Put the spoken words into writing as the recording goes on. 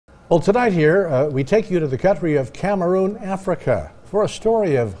Well, tonight here, we take you to the country of Cameroon, Africa, for a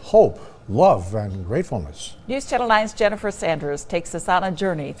story of hope, love, and gratefulness. News Channel 9's Jennifer Sanders takes us on a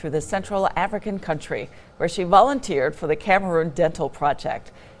journey through the Central African country, where she volunteered for the Cameroon Dental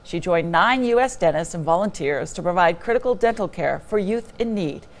Project. She joined 9 U.S. dentists and volunteers to provide critical dental care for youth in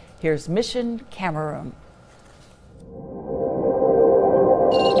need. Here's Mission Cameroon.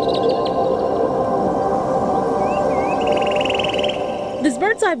 This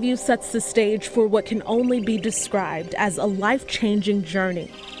bird's eye view sets the stage for what can only be described as a life-changing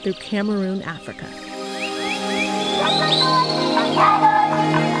journey through Cameroon, Africa.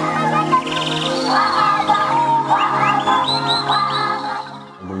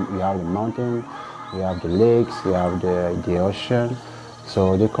 We have the mountain, we have the lakes, we have the ocean.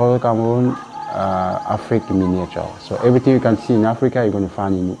 So they call Cameroon Africa miniature. So everything you can see in Africa, you're going to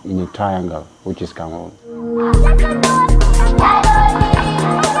find in a triangle, which is Cameroon.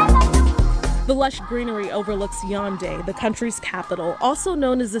 The lush greenery overlooks Yaoundé, the country's capital, also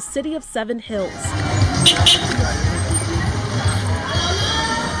known as the City of Seven Hills.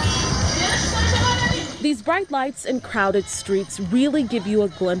 These bright lights and crowded streets really give you a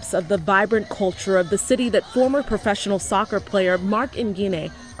glimpse of the vibrant culture of the city that former professional soccer player Marc Nguine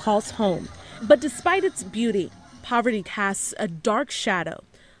calls home. But despite its beauty, poverty casts a dark shadow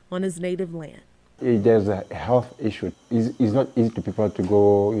on his native land. There's a health issue. It's not easy to people to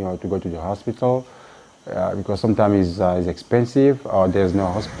go, to go to the hospital because sometimes it's expensive, or there's no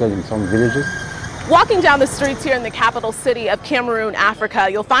hospital in some villages. Walking down the streets here in the capital city of Cameroon, Africa,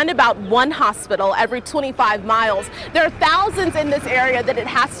 you'll find about one hospital every 25 miles. There are thousands in this area that it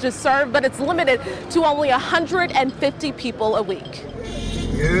has to serve, but it's limited to only 150 people a week.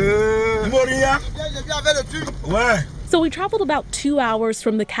 So we traveled about 2 hours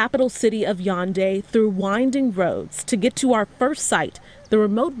from the capital city of Yaoundé through winding roads to get to our first site, the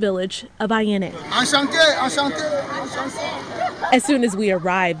remote village of Ayene. As soon as we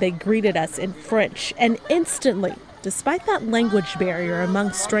arrived, they greeted us in French, and instantly, despite that language barrier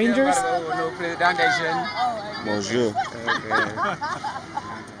among strangers,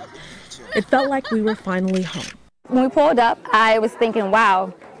 it felt like we were finally home. When we pulled up, I was thinking,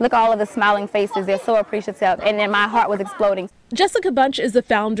 wow, look at all of the smiling faces. They're so appreciative. And then my heart was exploding. Jessica Bunch is the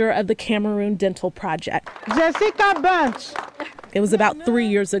founder of the Cameroon Dental Project. Jessica Bunch. It was about 3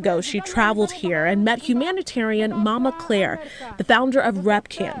 years ago she traveled here and met humanitarian Mama Claire, the founder of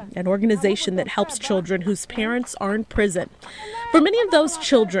RepCam, an organization that helps children whose parents are in prison. For many of those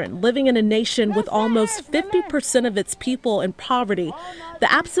children living in a nation with almost 50% of its people in poverty, the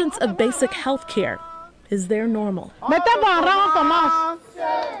absence of basic health care is their normal. And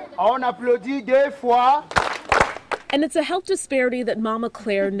it's a health disparity that Mama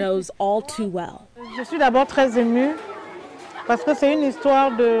Claire knows all too well.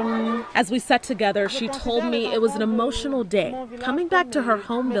 As we sat together, she told me it was an emotional day, coming back to her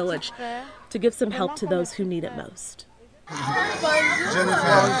home village to give some help to those who need it most.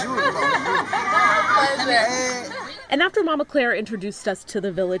 And after Mama Claire introduced us to the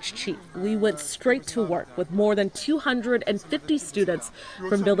village chief, we went straight to work with more than 250 students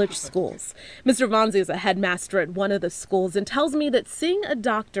from village schools. Mr. Vanzi is a headmaster at one of the schools and tells me that seeing a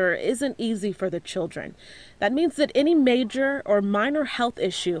doctor isn't easy for the children. That means that any major or minor health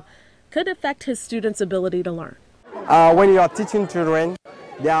issue could affect his students' ability to learn. When you are teaching children,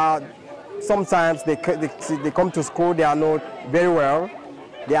 sometimes they come to school, they are not very well.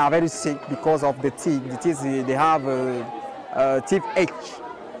 They are very sick because of the teeth. The teeth, they have a teeth ache.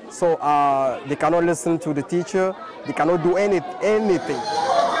 So they cannot listen to the teacher. They cannot do anything.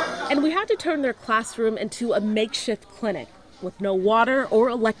 And we had to turn their classroom into a makeshift clinic. With no water or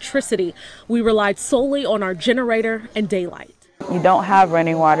electricity, we relied solely on our generator and daylight. You don't have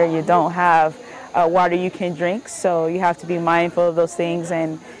running water. You don't have water you can drink. So you have to be mindful of those things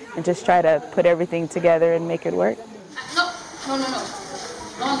and just try to put everything together and make it work. No.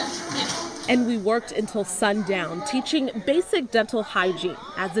 And we worked until sundown, teaching basic dental hygiene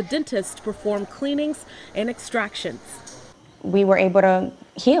as a dentist performed cleanings and extractions. We were able to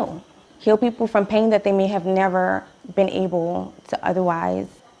heal people from pain that they may have never been able to otherwise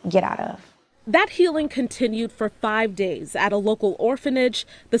get out of. That healing continued for 5 days at a local orphanage,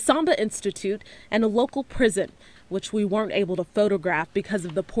 the Samba Institute, and a local prison, which we weren't able to photograph because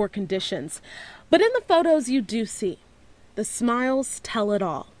of the poor conditions. But in the photos you do see, the smiles tell it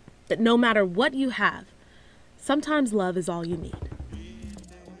all, that no matter what you have, sometimes love is all you need.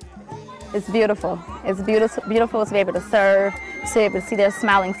 It's beautiful. It's beautiful to be able to serve, to be able to see their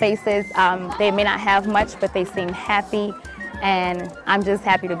smiling faces. They may not have much, but they seem happy, and I'm just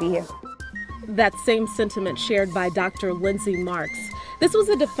happy to be here. That same sentiment shared by Dr. Lindsay Marks. This was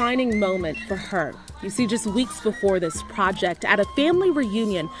a defining moment for her. You see, just weeks before this project, at a family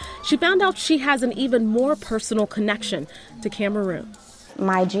reunion, she found out she has an even more personal connection to Cameroon.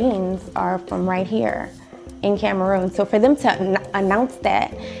 My genes are from right here in Cameroon. So for them to announce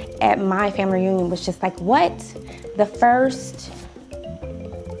that at my family reunion was just like, what? The first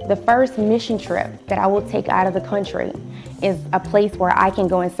mission trip that I will take out of the country is a place where I can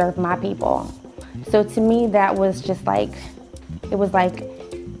go and serve my people. So to me, that was just like, it was like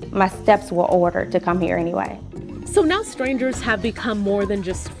my steps were ordered to come here anyway. So now strangers have become more than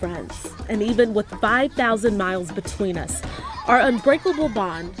just friends. And even with 5,000 miles between us, our unbreakable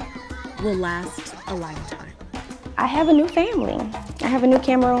bond will last a lifetime. I have a new family. I have a new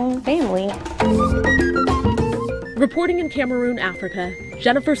Cameroon family. Reporting in Cameroon, Africa,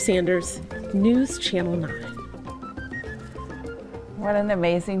 Jennifer Sanders, News Channel 9. What an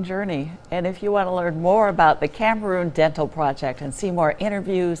amazing journey. And if you want to learn more about the Cameroon Dental Project and see more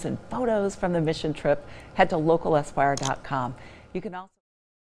interviews and photos from the mission trip, head to localesquire.com. You can also